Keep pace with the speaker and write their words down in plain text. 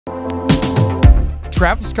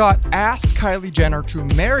Travis Scott asked Kylie Jenner to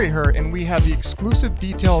marry her, and we have the exclusive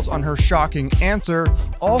details on her shocking answer.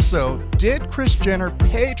 Also, did Kris Jenner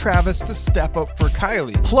pay Travis to step up for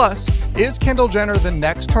Kylie? Plus, is Kendall Jenner the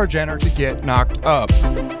next Jenner to get knocked up?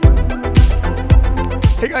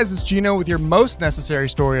 Hey guys, it's Gino with your most necessary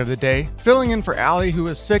story of the day, filling in for Allie, who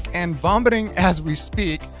is sick and vomiting as we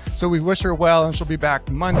speak. So we wish her well and she'll be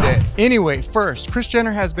back Monday. Anyway, first, Kris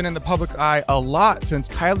Jenner has been in the public eye a lot since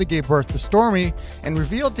Kylie gave birth to Stormi and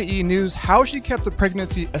revealed to E! News how she kept the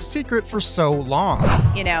pregnancy a secret for so long.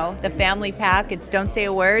 You know, the family pack, it's don't say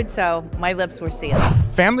a word, so my lips were sealed.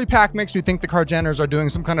 Family pack makes me think the Jenners are doing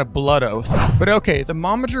some kind of blood oath. But okay, the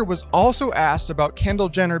momager was also asked about Kendall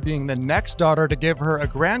Jenner being the next daughter to give her a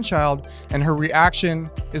grandchild, and her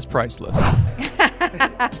reaction is priceless.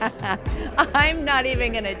 I'm not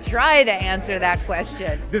even gonna try to answer that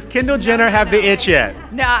question. Does Kendall Jenner have the itch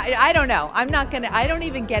yet? No, I don't know. I don't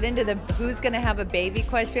even get into the who's gonna have a baby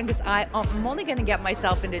question, because I'm only gonna get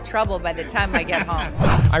myself into trouble by the time I get home.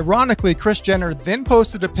 Ironically, Kris Jenner then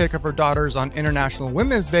posted a pic of her daughters on International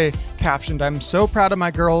Women's Day, captioned, "I'm so proud of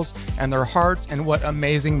my girls and their hearts and what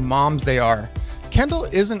amazing moms they are." Kendall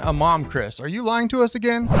isn't a mom, Kris. Are you lying to us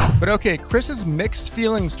again? But okay, Kris's mixed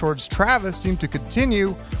feelings towards Travis seem to continue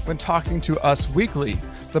when talking to Us Weekly.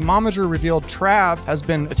 The momager revealed Trav has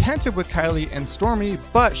been attentive with Kylie and Stormi,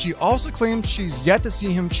 but she also claims she's yet to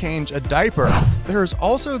see him change a diaper. There's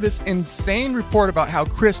also this insane report about how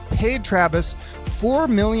Kris paid Travis $4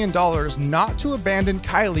 million not to abandon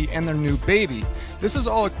Kylie and their new baby. This is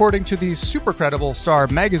all according to the super credible Star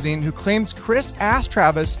magazine, who claims Kris asked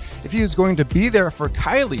Travis if he was going to be there for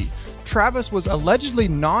Kylie. Travis was allegedly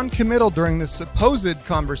non-committal during this supposed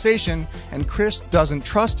conversation, and Kris doesn't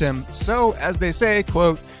trust him. So, as they say,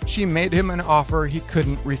 quote, she made him an offer he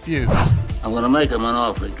couldn't refuse. I'm gonna make him an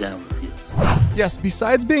offer he can't refuse. Yes,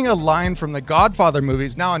 besides being a line from the Godfather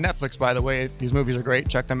movies, now on Netflix by the way, these movies are great,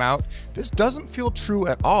 check them out, this doesn't feel true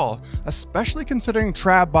at all, especially considering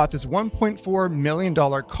Trav bought this $1.4 million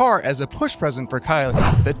car as a push present for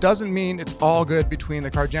Kylie. That doesn't mean it's all good between the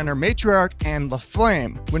Jenner matriarch and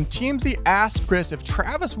LaFlame. When TMZ asked Kris if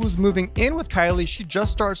Travis was moving in with Kylie, she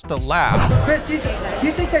just starts to laugh. Kris, do you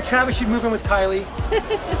think that Travis should move in with Kylie?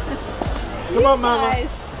 Come on, mama.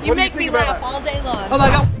 You make me laugh all day long. Oh my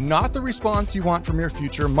God. Not the response you want from your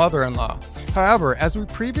future mother-in-law. However, as we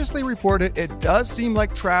previously reported, it does seem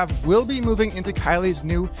like Trav will be moving into Kylie's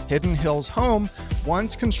new Hidden Hills home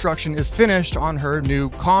once construction is finished on her new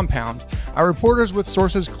compound. Our reporters with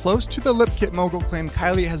sources close to the lip kit mogul claim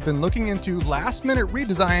Kylie has been looking into last-minute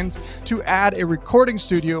redesigns to add a recording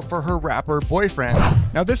studio for her rapper boyfriend.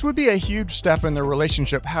 Now, this would be a huge step in their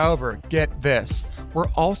relationship. However, get this. We're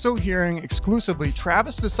also hearing exclusively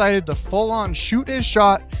Travis decided to full-on shoot his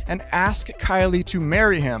shot and ask Kylie to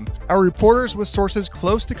marry him. Our reporters with sources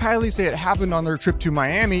close to Kylie say it happened on their trip to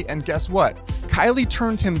Miami, and guess what? Kylie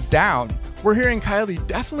turned him down. We're hearing Kylie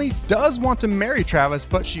definitely does want to marry Travis,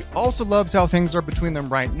 but she also loves how things are between them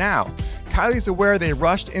right now. Kylie's aware they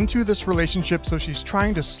rushed into this relationship, so she's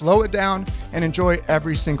trying to slow it down and enjoy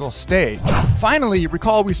every single stage. Finally,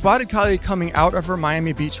 recall we spotted Kylie coming out of her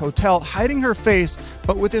Miami Beach hotel, hiding her face,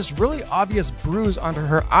 but with this really obvious bruise under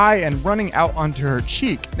her eye and running out onto her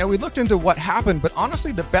cheek. Now, we looked into what happened, but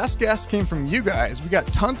honestly, the best guess came from you guys. We got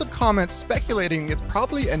tons of comments speculating it's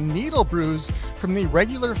probably a needle bruise from the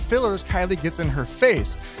regular fillers Kylie gets in her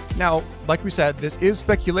face. Now, like we said, this is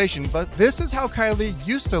speculation, but this is how Kylie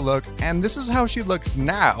used to look, and this is how she looks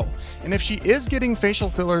now. And if she is getting facial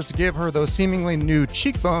fillers to give her those seemingly new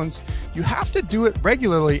cheekbones, you have to do it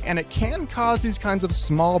regularly, and it can cause these kinds of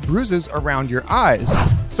small bruises around your eyes.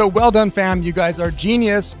 So well done, fam, you guys are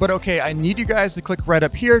genius. But okay, I need you guys to click right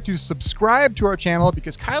up here to subscribe to our channel,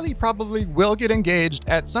 because Kylie probably will get engaged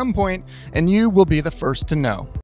at some point, and you will be the first to know.